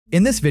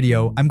In this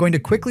video, I'm going to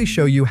quickly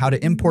show you how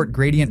to import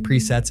gradient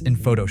presets in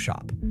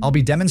Photoshop. I'll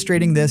be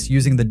demonstrating this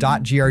using the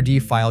 .grd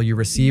file you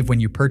receive when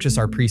you purchase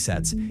our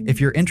presets.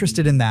 If you're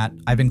interested in that,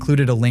 I've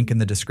included a link in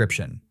the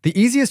description. The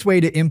easiest way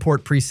to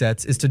import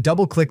presets is to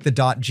double-click the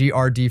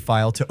 .grd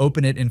file to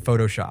open it in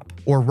Photoshop,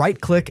 or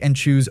right-click and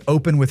choose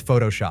Open with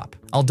Photoshop.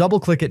 I'll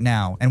double-click it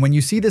now, and when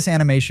you see this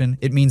animation,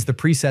 it means the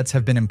presets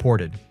have been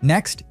imported.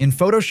 Next, in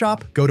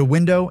Photoshop, go to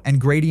Window and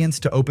Gradients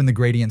to open the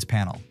Gradients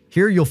panel.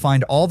 Here you'll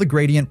find all the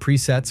gradient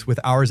presets with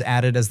ours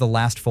added as the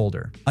last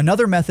folder.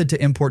 Another method to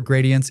import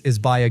gradients is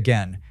by,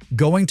 again,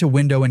 going to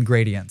Window and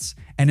Gradients,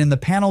 and in the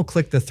panel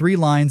click the three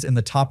lines in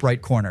the top right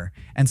corner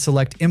and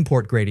select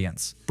Import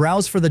Gradients.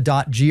 Browse for the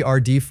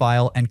 .grd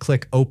file and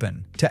click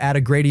Open. To add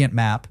a gradient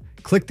map,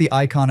 click the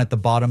icon at the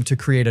bottom to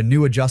create a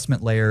new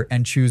adjustment layer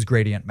and choose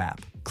Gradient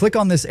Map. Click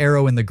on this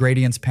arrow in the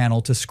Gradients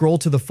panel to scroll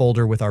to the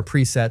folder with our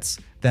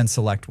presets, then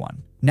select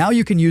one. Now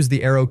you can use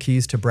the arrow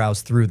keys to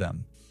browse through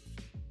them.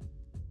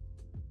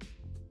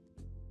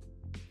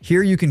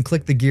 Here you can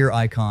click the gear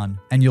icon,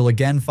 and you'll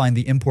again find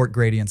the Import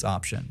Gradients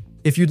option.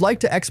 If you'd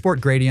like to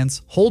export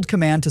gradients, hold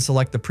Command to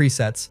select the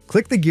presets,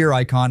 click the gear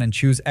icon and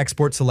choose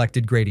Export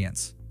Selected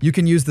Gradients. You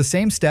can use the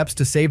same steps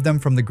to save them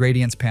from the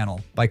Gradients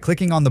panel by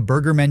clicking on the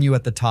burger menu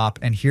at the top,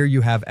 and here you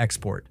have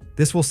Export.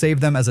 This will save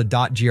them as a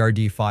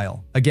 .grd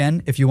file.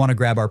 Again, if you want to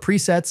grab our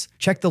presets,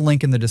 check the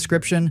link in the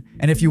description,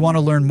 and if you want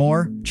to learn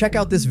more, check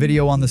out this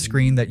video on the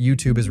screen that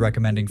YouTube is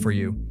recommending for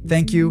you.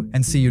 Thank you,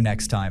 and see you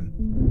next time.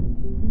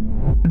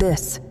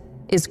 This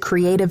is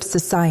Creative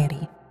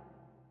Society.